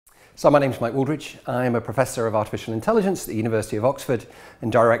So my name is Mike Wooldridge. I'm a Professor of Artificial Intelligence at the University of Oxford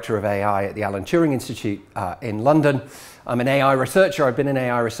and Director of AI at the Alan Turing Institute in London. I'm an AI researcher. I've been an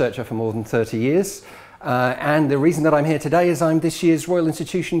AI researcher for more than 30 years. And the reason that I'm here today is I'm this year's Royal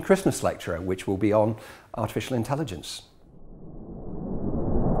Institution Christmas lecturer, which will be on artificial intelligence.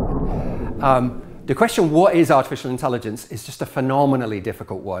 The question, what is artificial intelligence, is just a phenomenally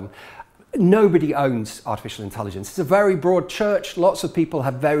difficult one. Nobody owns artificial intelligence. It's a very broad church. Lots of people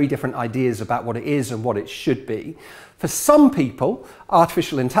have very different ideas about what it is and what it should be. For some people,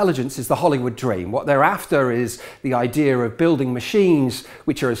 artificial intelligence is the Hollywood dream. What they're after is the idea of building machines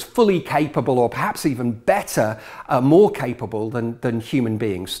which are as fully capable, or perhaps even better, more capable than human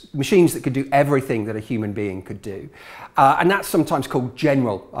beings. Machines that could do everything that a human being could do. And that's sometimes called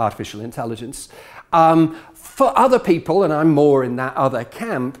general artificial intelligence. For other people, and I'm more in that other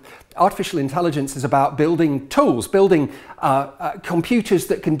camp, artificial intelligence is about building tools, building computers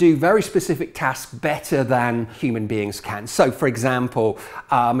that can do very specific tasks better than human beings can. So, for example,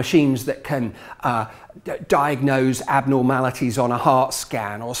 machines that can diagnose abnormalities on a heart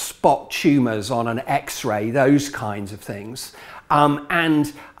scan or spot tumours on an X-ray, those kinds of things.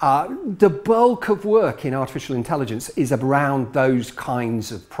 The bulk of work in artificial intelligence is around those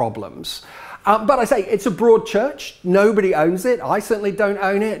kinds of problems. But I say it's a broad church. Nobody owns it. I certainly don't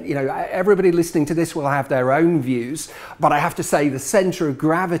own it. You know, everybody listening to this will have their own views. But I have to say the center of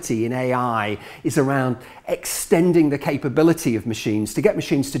gravity in AI is around extending the capability of machines to get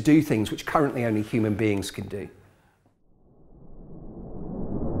machines to do things which currently only human beings can do.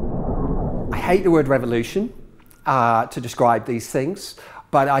 I hate the word revolution to describe these things,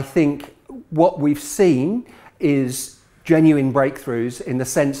 but I think what we've seen is genuine breakthroughs in the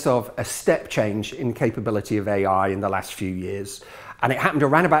sense of a step change in capability of AI in the last few years. And it happened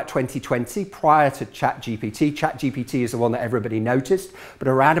around about 2020, prior to ChatGPT. ChatGPT is the one that everybody noticed, but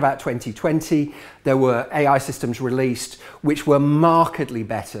around about 2020, there were AI systems released which were markedly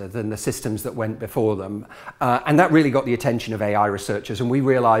better than the systems that went before them. And that really got the attention of AI researchers, and we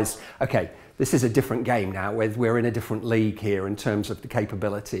realized, okay, this is a different game now. We're in a different league here in terms of the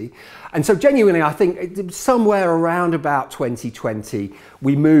capability. And so genuinely, I think somewhere around about 2020,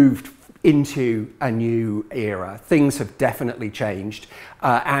 we moved into a new era. Things have definitely changed.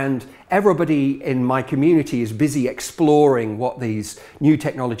 And everybody in my community is busy exploring what these new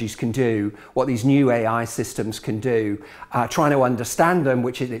technologies can do, what these new AI systems can do, trying to understand them,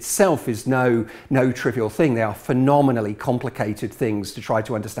 which in itself is no trivial thing. They are phenomenally complicated things to try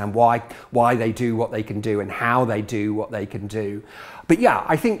to understand why they do what they can do and how they do what they can do. But yeah,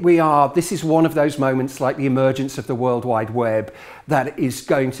 I think this is one of those moments, like the emergence of the World Wide Web, that is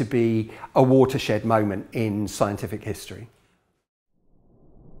going to be a watershed moment in scientific history.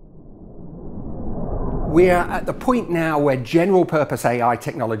 We're at the point now where general purpose AI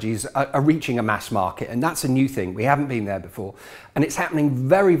technologies are reaching a mass market, and that's a new thing. We haven't been there before, and it's happening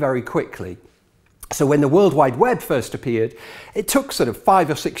very, very quickly. So when the World Wide Web first appeared, it took sort of 5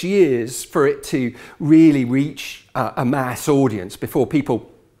 or 6 years for it to really reach a mass audience before people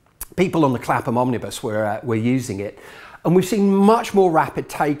on the Clapham omnibus were using it. And we've seen much more rapid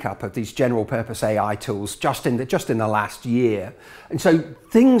take-up of these general-purpose AI tools just in the last year. And so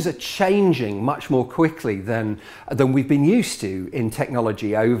things are changing much more quickly than we've been used to in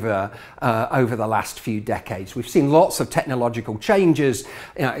technology over the last few decades. We've seen lots of technological changes,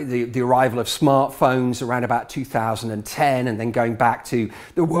 you know, the arrival of smartphones around about 2010, and then going back to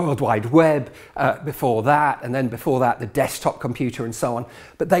the World Wide Web before that, and then before that the desktop computer and so on.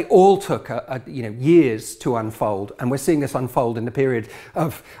 But they all took years to unfold, and we're seeing this unfold in the period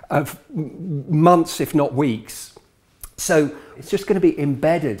of months, if not weeks. So it's just going to be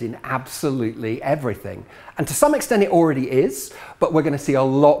embedded in absolutely everything. And to some extent it already is, but we're going to see a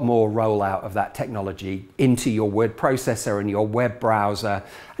lot more rollout of that technology into your word processor and your web browser.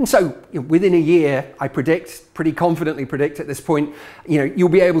 And so within a year, I pretty confidently predict at this point, you'll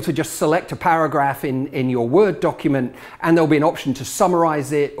be able to just select a paragraph in your Word document, and there'll be an option to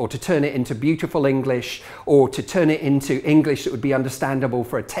summarize it, or to turn it into beautiful English, or to turn it into English that would be understandable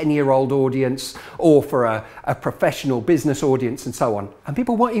for a 10-year-old audience, or for a professional business audience, and so on. And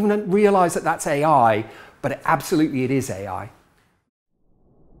people won't even realize that that's AI, but absolutely it is AI.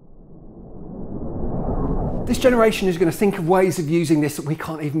 This generation is going to think of ways of using this that we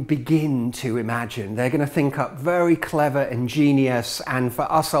can't even begin to imagine. They're going to think up very clever, ingenious, and for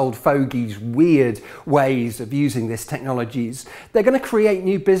us old fogies, weird ways of using these technologies. They're going to create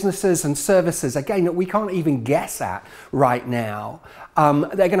new businesses and services, again, that we can't even guess at right now.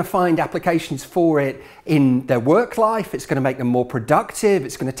 They're going to find applications for it in their work life. It's going to make them more productive.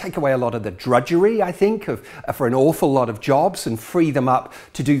 It's going to take away a lot of the drudgery, I think, for an awful lot of jobs and free them up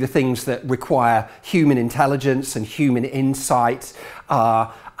to do the things that require human intelligence and human insight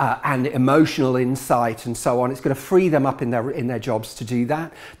and emotional insight and so on. It's going to free them up in their jobs to do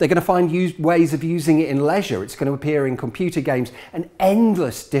that. They're going to find ways of using it in leisure. It's going to appear in computer games and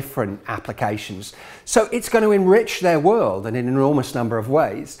endless different applications. So it's going to enrich their world in an enormous number of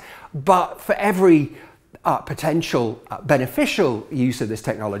ways. But for every potential beneficial use of this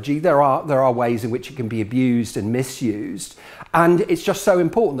technology, there are ways in which it can be abused and misused. And it's just so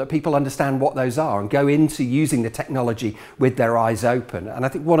important that people understand what those are and go into using the technology with their eyes open. And I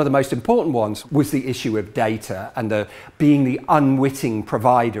think one of the most important ones was the issue of data and being the unwitting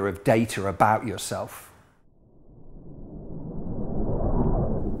provider of data about yourself.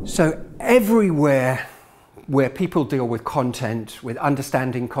 So everywhere where people deal with content, with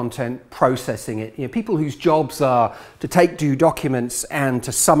understanding content, processing it, people whose jobs are to do documents and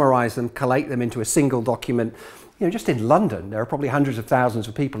to summarize them, collate them into a single document. Just in London, there are probably hundreds of thousands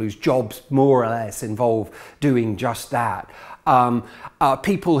of people whose jobs more or less involve doing just that.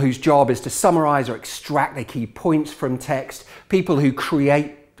 People whose job is to summarize or extract the key points from text, people who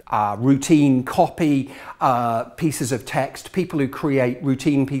create routine copy pieces of text, people who create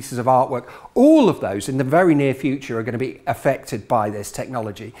routine pieces of artwork, all of those in the very near future are going to be affected by this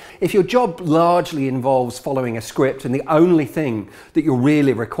technology. If your job largely involves following a script and the only thing that you're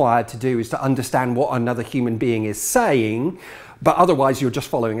really required to do is to understand what another human being is saying, but otherwise you're just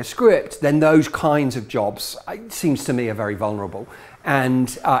following a script, then those kinds of jobs, it seems to me, are very vulnerable.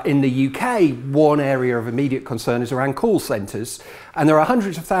 And in the UK, one area of immediate concern is around call centres. And there are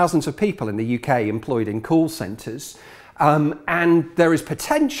hundreds of thousands of people in the UK employed in call centres. And there is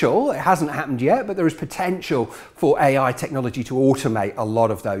potential, it hasn't happened yet, but there is potential for AI technology to automate a lot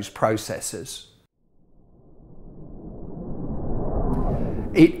of those processes.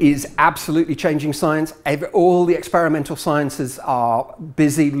 It is absolutely changing science. All the experimental sciences are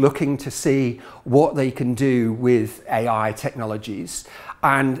busy looking to see what they can do with AI technologies.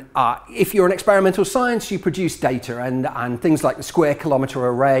 And if you're an experimental science, you produce data and things like the Square Kilometre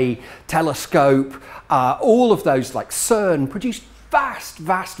Array, telescope, all of those like CERN produce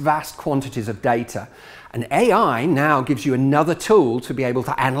vast quantities of data. And AI now gives you another tool to be able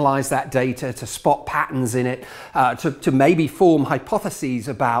to analyze that data, to spot patterns in it, to maybe form hypotheses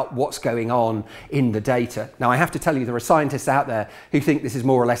about what's going on in the data. Now, I have to tell you, there are scientists out there who think this is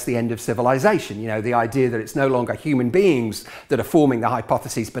more or less the end of civilization. The idea that it's no longer human beings that are forming the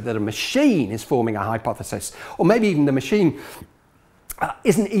hypotheses, but that a machine is forming a hypothesis. Or maybe even the machine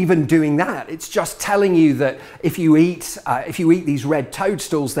isn't even doing that. It's just telling you that if you eat these red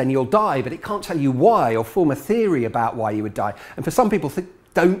toadstools, then you'll die, but it can't tell you why or form a theory about why you would die. And for some people,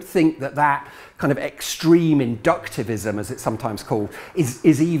 don't think that kind of extreme inductivism, as it's sometimes called,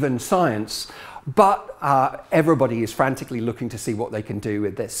 is even science. But everybody is frantically looking to see what they can do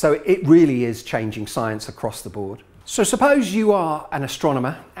with this. So it really is changing science across the board. So suppose you are an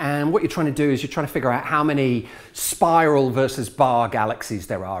astronomer, and what you're trying to do is you're trying to figure out how many spiral versus bar galaxies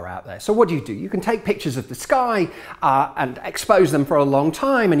there are out there. So what do? You can take pictures of the sky and expose them for a long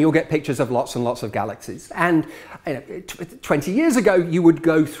time, and you'll get pictures of lots and lots of galaxies. And 20 years ago, you would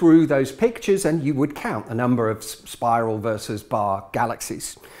go through those pictures and you would count the number of spiral versus bar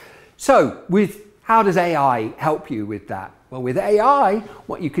galaxies. So how does AI help you with that? Well, with AI,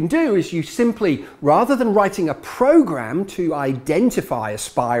 what you can do is you simply, rather than writing a program to identify a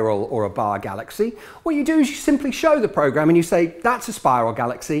spiral or a bar galaxy, what you do is you simply show the program and you say, that's a spiral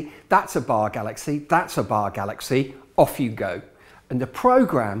galaxy, that's a bar galaxy, that's a bar galaxy, off you go. And the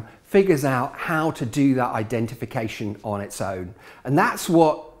program figures out how to do that identification on its own. And that's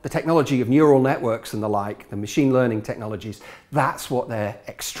what the technology of neural networks and the like, the machine learning technologies, that's what they're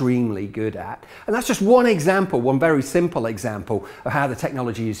extremely good at. And that's just one example, one very simple example of how the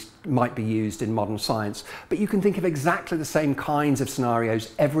technologies might be used in modern science. But you can think of exactly the same kinds of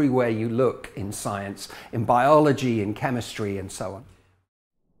scenarios everywhere you look in science, in biology, in chemistry, and so on.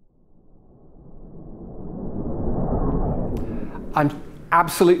 I'm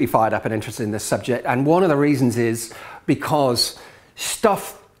absolutely fired up and interested in this subject, and one of the reasons is because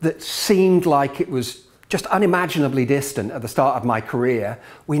stuff that seemed like it was just unimaginably distant at the start of my career,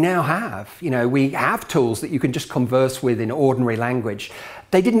 we now have. We have tools that you can just converse with in ordinary language.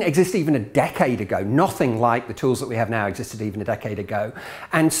 They didn't exist even a decade ago. Nothing like the tools that we have now existed even a decade ago.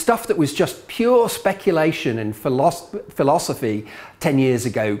 And stuff that was just pure speculation and philosophy 10 years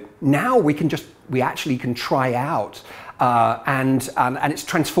ago, now we actually can try out and it's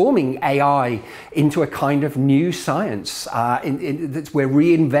transforming AI into a kind of new science. We're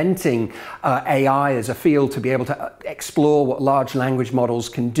reinventing AI as a field to be able to explore what large language models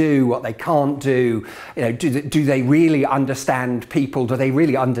can do, what they can't do. You know, do they really understand people? Do they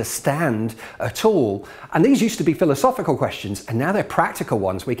really understand at all? And these used to be philosophical questions, and now they're practical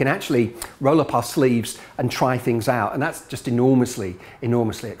ones. We can actually roll up our sleeves and try things out, and that's just enormously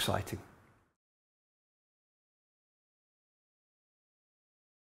exciting.